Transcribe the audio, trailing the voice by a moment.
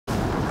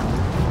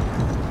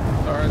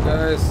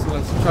Alright guys,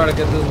 let's try to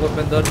get this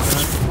weapon done,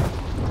 man.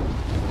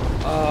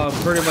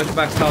 Pretty much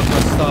maxed out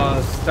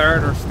the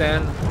start or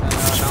stand, and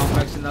now I'm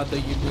maxing out the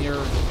Ymir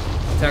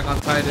attack on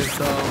Titan,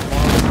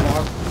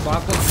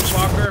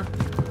 Volkssturmgewehr.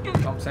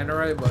 If I'm saying it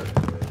right, but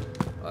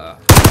I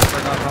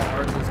forgot how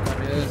hard this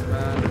gun is,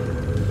 man.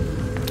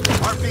 What the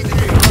fuck is this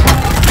thing?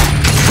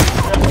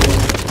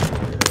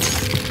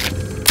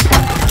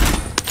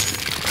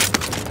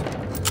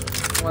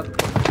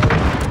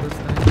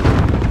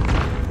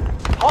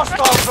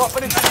 Hostiles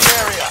dropping into the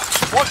area.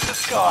 Watch the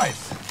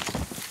skies.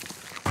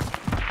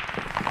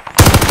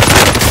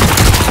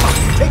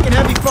 Taking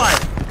heavy fire.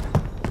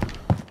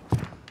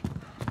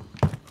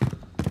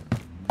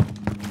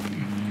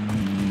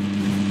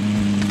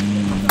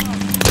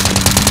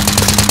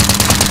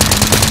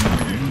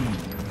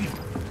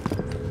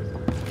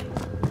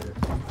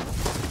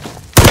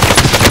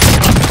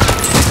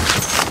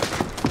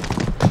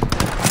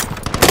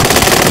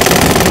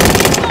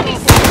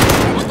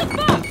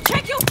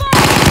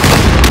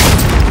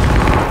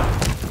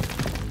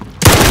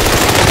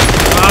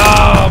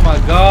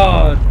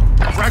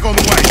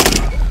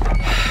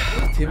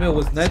 Teammate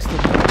was next to me.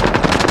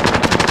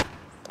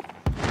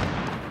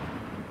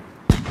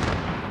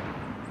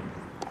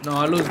 No,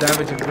 I lose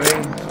damage in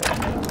range.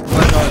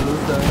 Why do I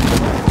lose that?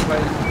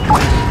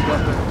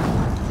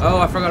 Oh,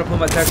 I forgot to put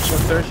my tactical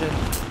insertion. I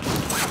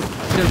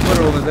should have put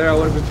it over there. I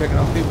would have been picking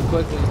off people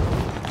quickly.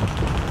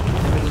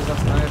 Maybe just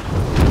last night.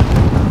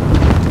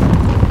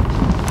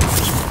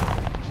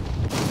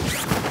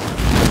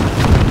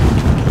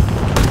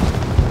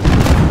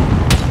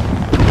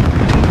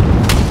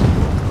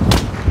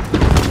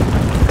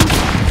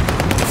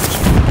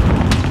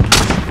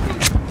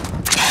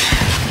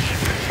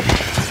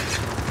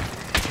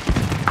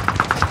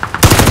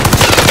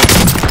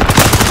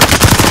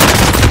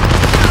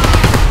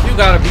 You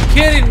gotta be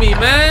kidding me,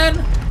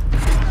 man!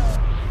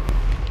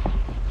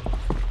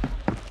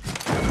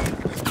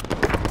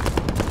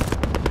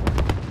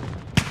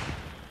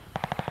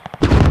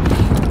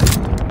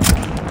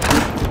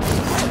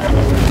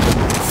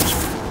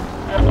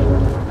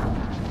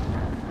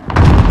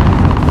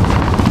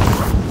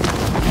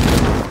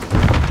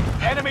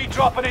 Enemy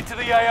dropping into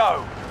the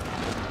AO.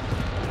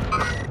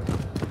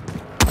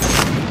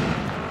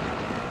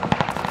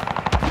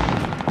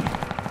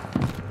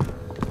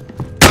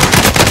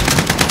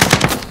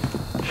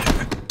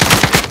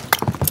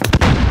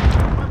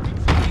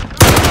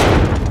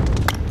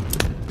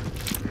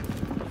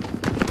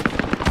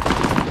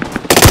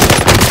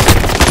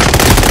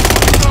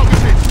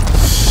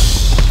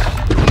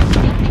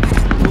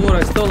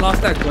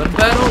 Lost that gun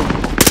battle?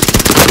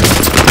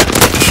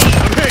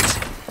 I'm hit.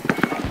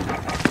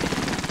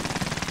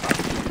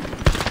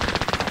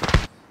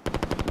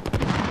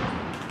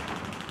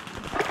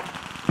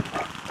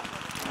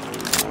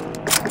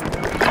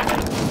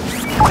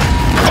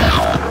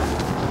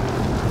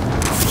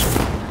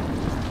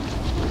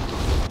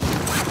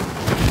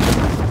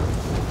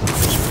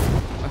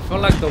 I feel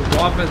like the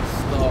weapons,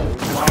 the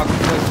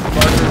rockets,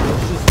 buzzers,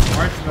 was just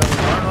marshmallows. I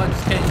don't know, I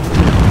just can't use it.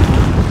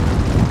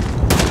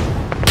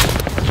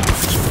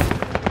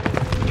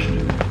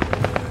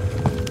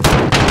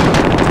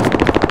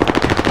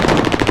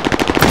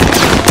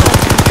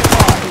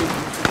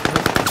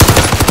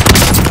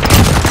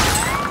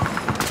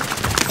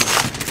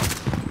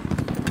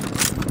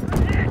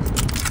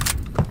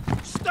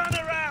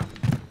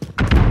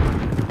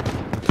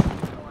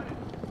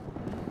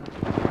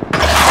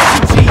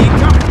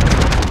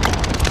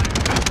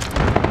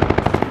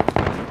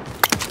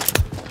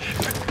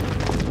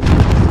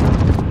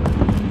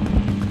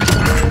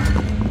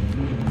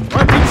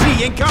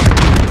 Incoming!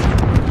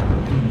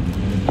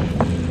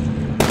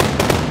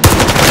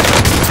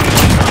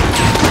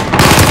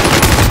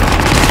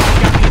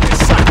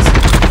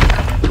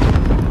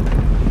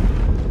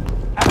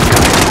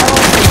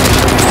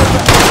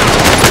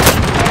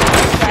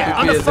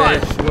 Under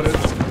fire!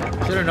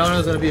 Should have known it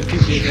was gonna be a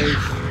PPH.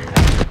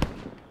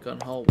 Gun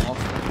hole wall.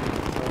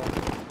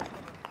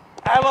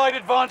 Allied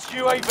advanced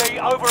UAV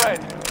overhead.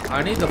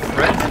 I need the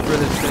frenzy for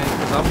this thing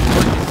because I'm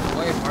pushing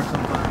way hard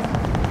sometimes.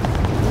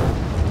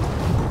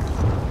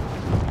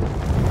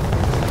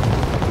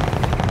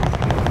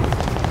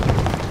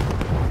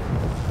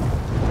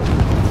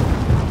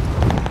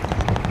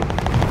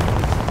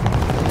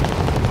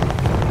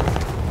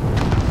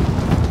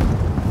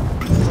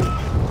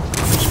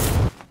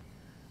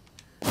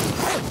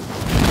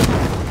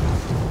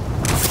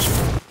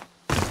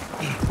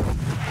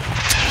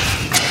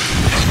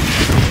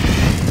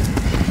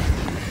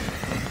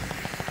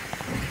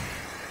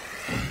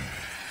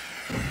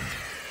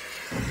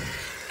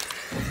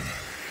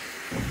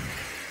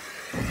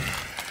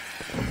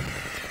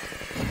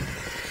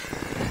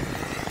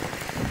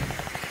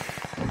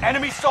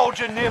 Enemy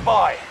soldier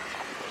nearby.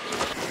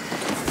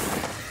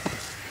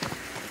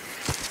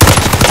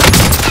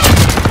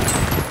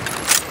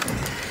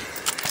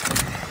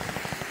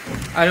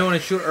 I don't want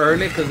to shoot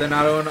early because then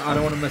I don't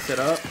want to mess it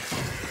up.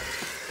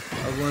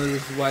 I was one of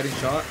this wide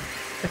shot.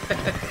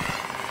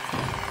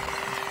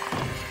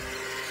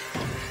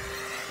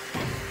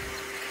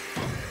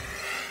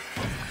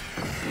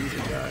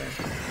 easy guy.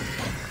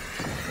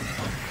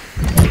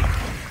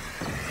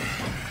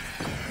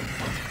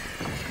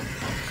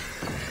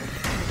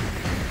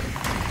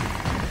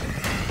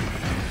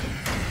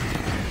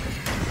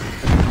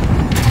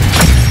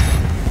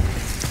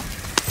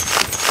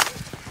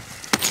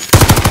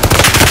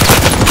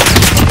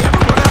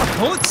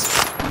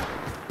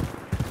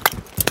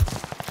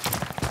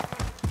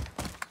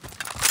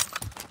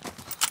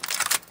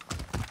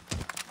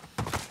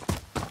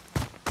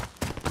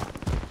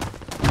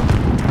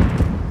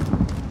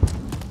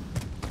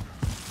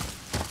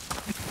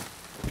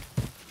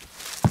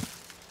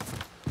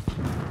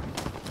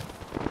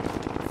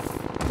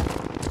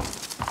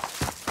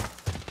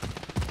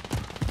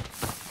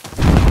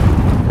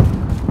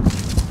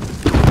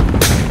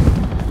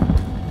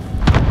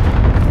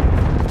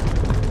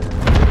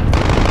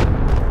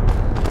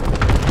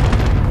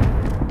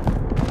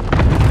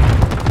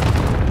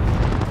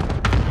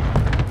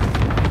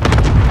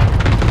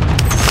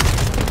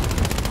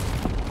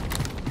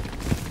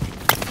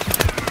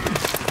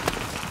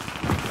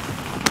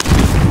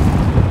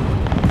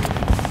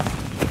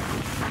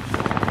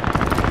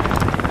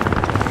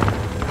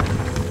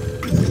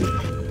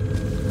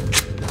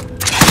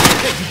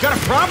 Got a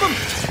problem?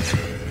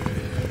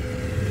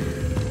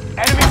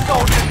 Enemy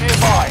soldiers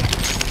nearby.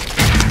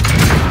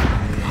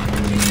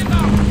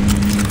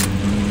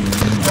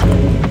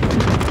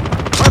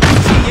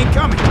 RPG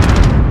incoming.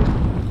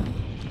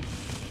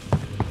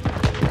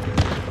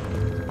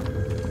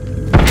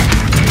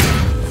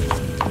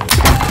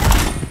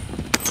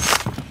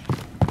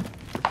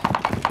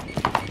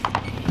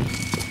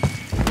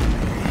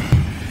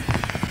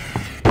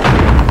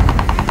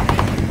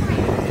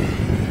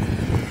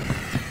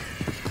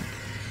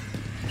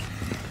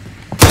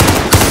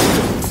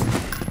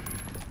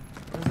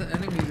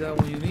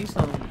 When you need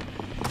some.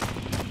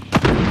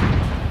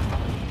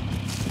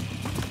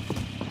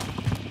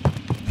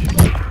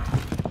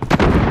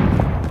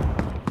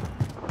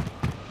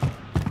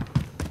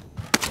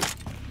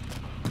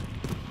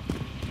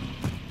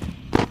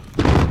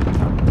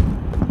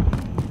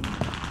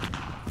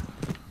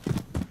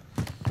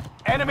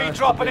 Enemy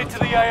dropping into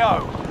the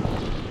AO.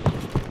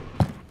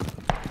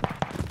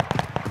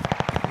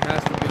 It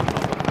has to be on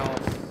open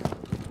house.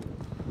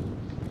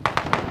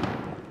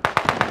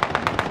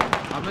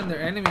 I'm in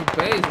their enemy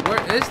base.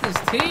 Where is this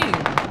team?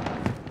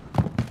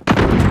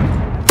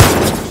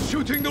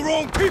 Shooting the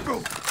wrong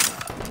people.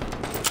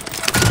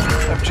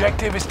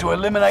 Objective is to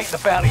eliminate the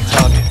bounty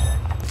target.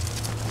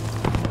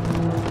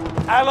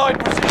 Allied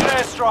precision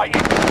airstrike.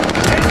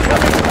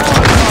 Incoming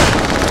power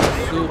drone.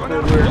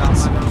 Super weird, I'm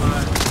not gonna lie.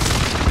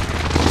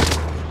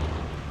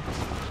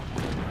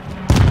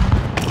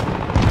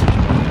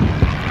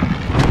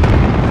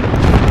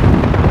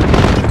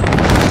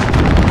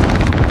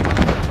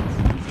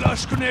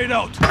 Flash grenade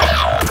out.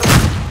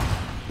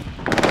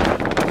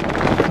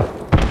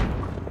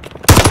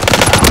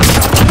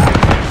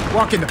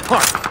 Walk in the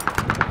park.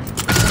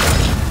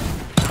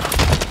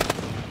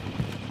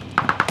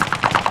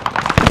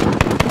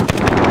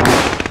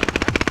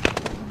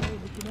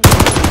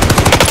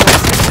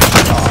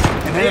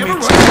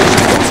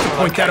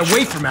 Point that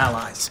away from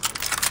allies.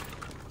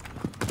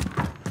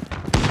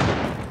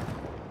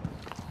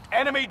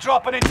 Enemy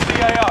dropping into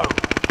the AO.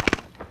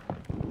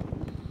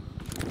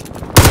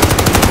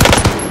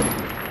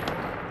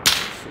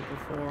 Super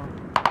 4.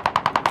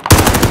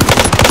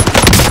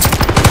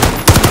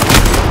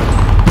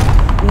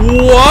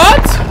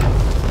 What?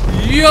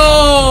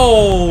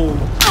 Yo!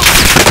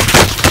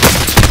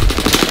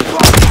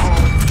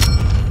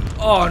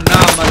 Oh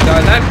nah, my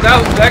guy,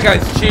 that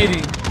guy's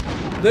cheating.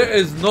 There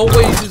is no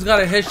way you just got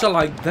a headshot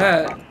like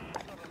that.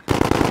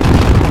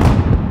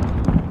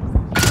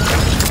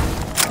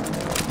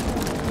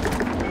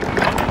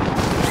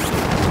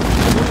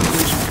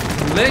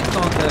 Licked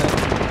on that.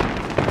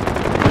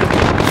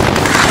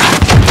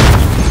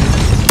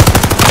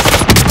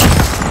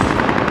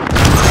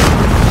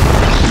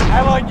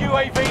 Allied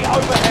UAV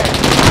overhead.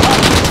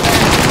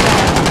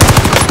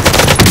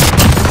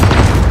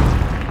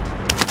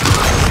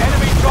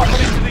 Enemy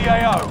dropping into the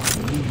AO.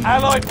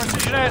 Allied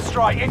precision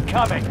airstrike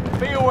incoming.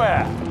 Be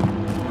aware.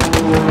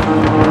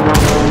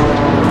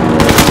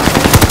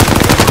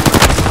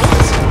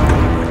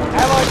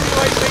 Allied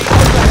UAV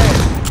overhead.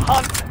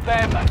 Hunt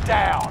them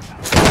down.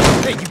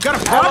 Hey, you got a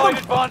Allied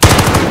problem? advanced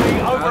UAV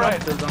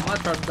overhead. I might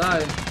try to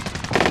die.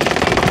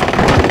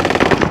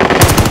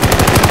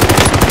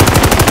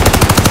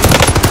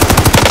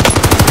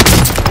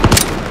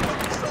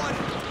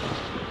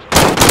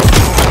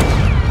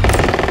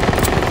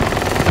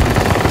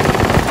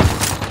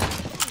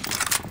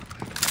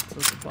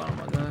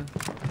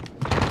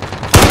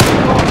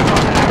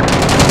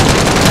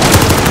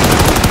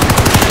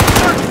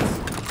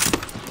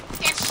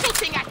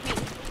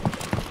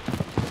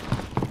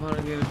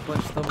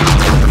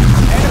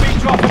 Enemy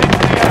dropping into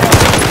the AO.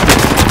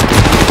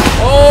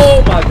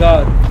 Oh my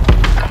god.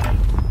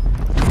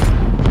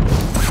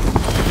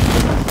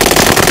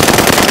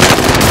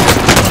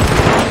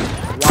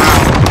 Wow.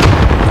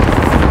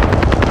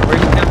 Where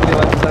you can't believe I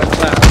just had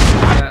that.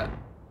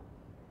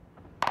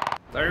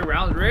 30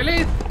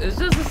 It's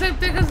just the same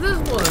thing as this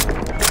one.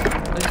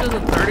 It's just a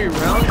 30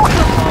 rounds. Oh,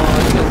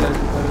 you guys gotta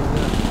do better than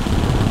that.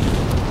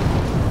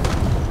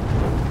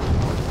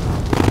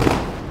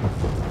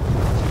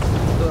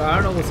 So, I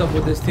don't know what's up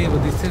with this team,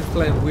 but these teams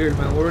playing weird,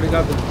 man. We already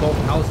got the both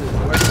houses.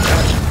 Where's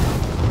that?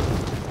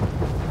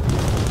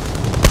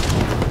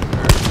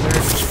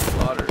 There's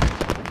slaughter.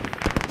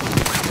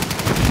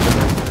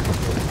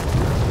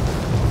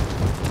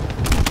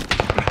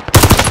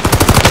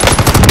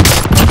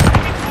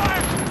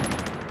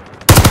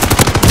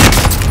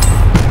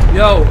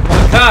 Yo,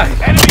 my guy!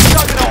 Enemy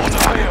juggernaut on the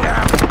field!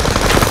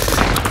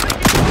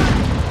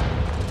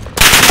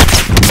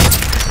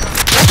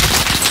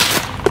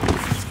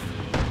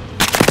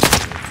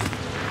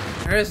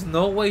 There's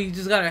no way you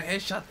just got a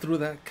headshot through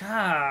that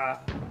car.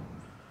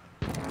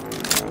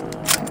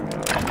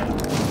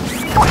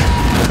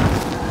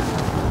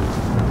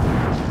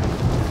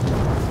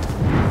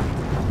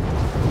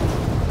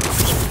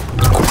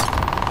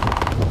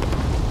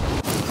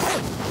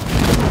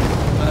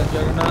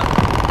 Juggernaut.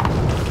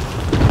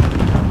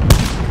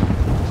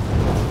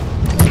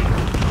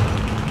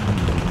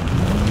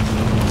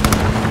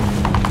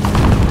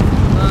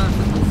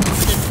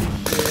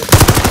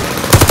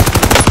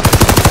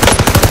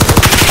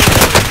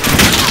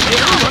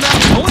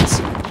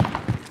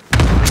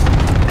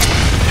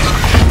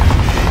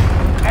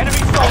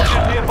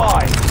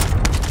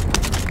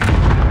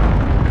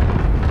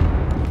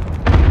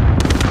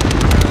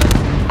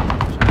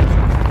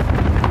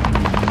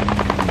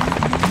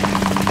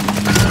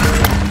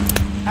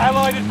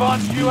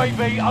 Advanced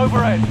UAV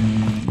overhead.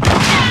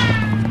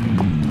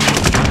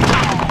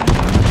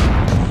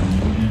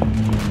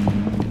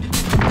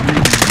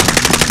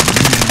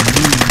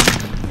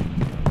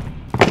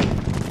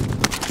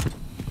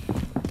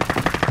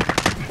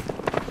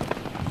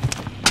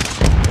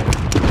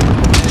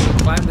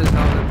 Climb this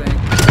helmet thing.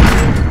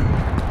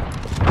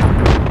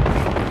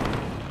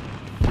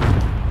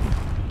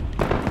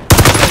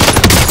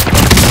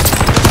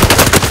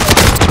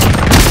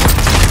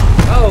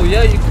 Oh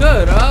yeah, you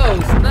could. Oh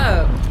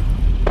snap.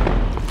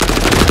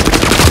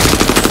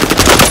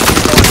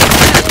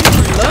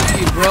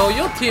 Bro,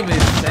 your team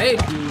is safe,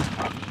 dude.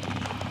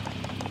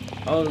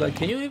 Oh, like,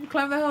 can you even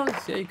climb the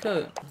house? Yeah, you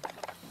could.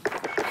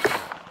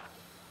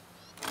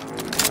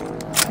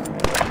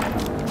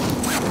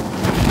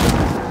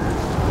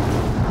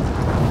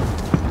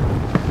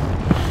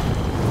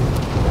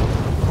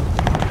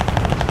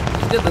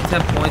 Just get the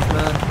 10 points,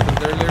 man. Because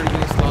they're literally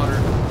getting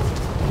slaughtered.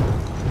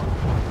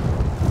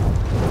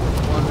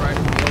 One right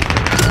in the open.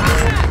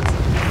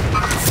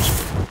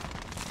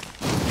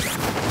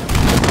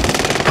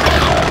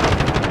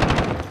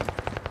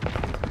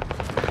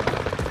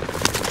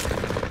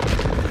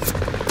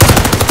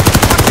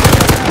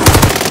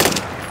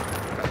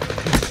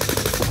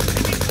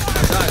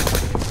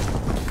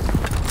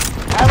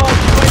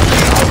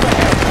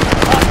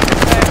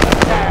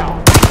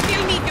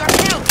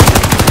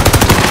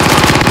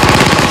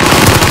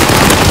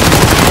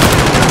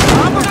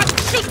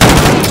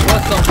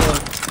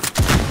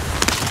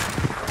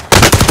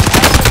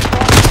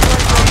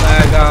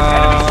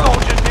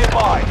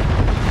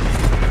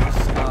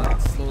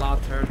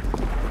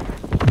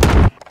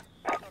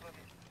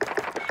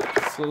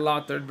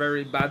 Slaughtered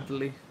very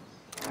badly.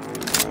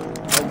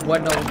 No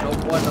bueno, no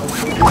bueno.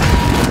 15,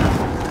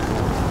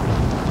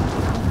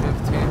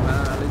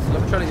 man. At least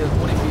I'm trying to get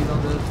 20 feet on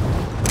this.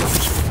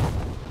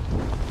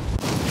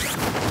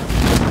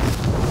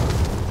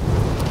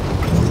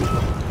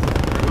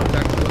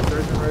 Tactical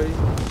insertion ready.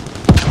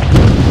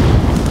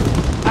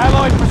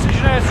 Allied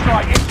precision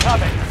airstrike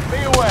incoming. Be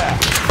aware.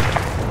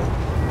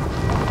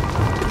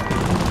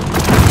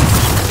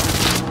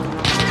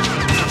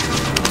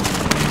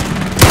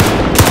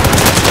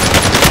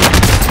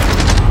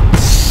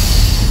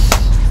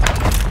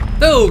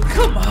 Dude,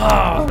 come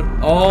on!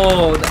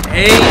 Oh, the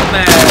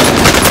AMAX!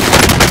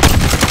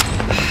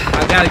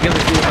 I gotta give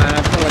it to you, man.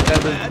 I feel like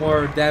that does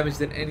more damage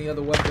than any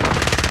other weapon.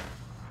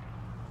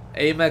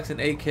 AMAX and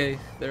AK,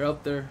 they're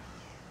up there.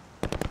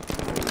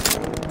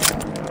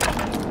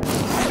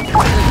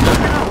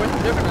 Where's the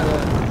Juggernaut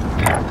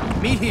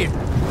at? Meet here.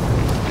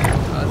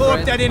 Blow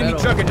up that enemy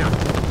Juggernaut.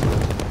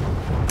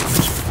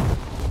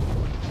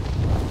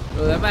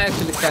 Bro, that might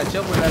actually catch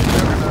up with that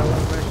Juggernaut. I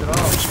won't finish it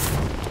off.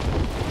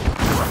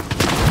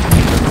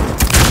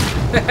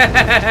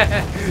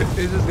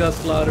 He just got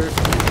slaughtered.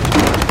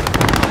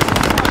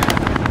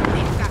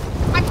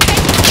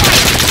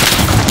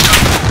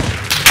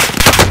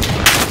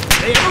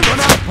 They ever run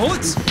out of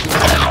bullets?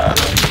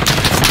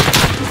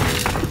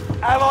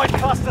 Allied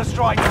cluster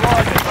strike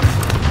arriving.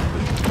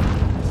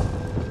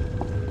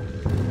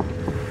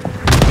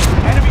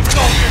 Enemy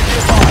soldiers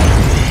nearby.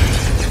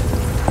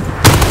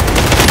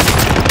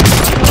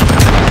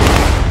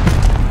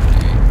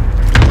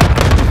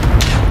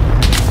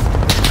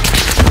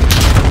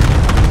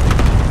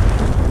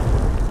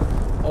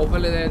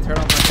 Hopefully they turn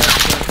on my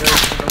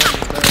tactical.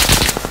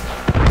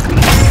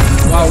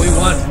 Wow, we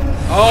won.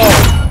 Oh,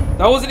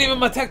 that wasn't even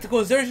my tactical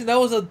insertion. That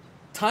was a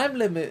time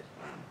limit.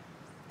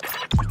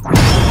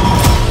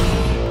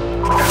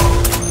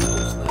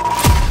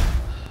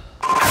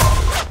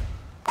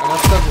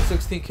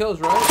 16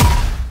 kills,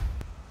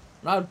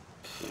 right?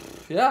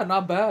 Yeah,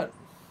 not bad.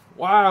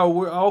 Wow,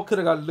 we all could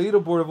have got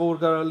leaderboard if we would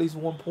have got at least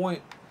 1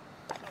 point.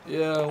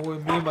 Yeah,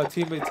 when me and my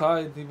teammate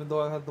tied, even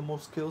though I had the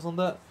most kills on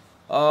that.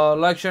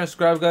 Like, share, and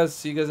subscribe, guys.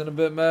 See you guys in a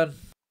bit, man.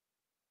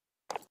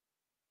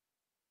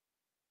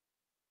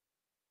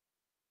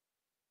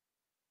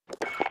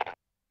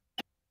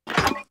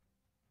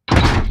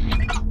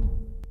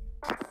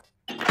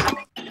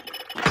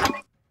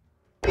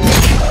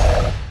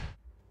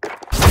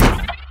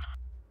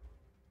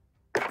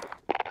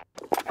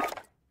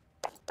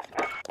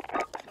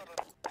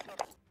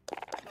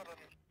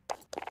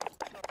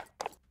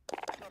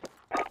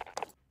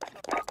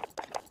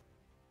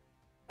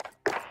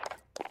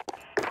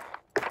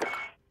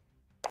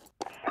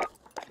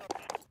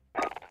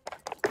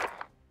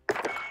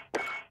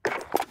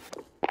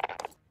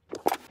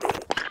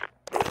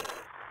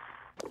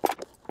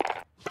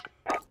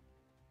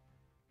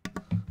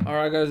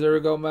 Alright, guys, there we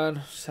go,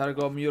 man. Just had to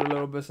go mute a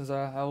little bit since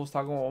I was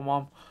talking with my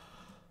mom.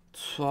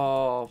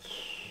 So,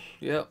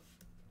 yep.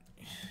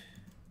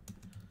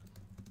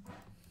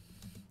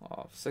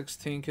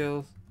 16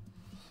 kills.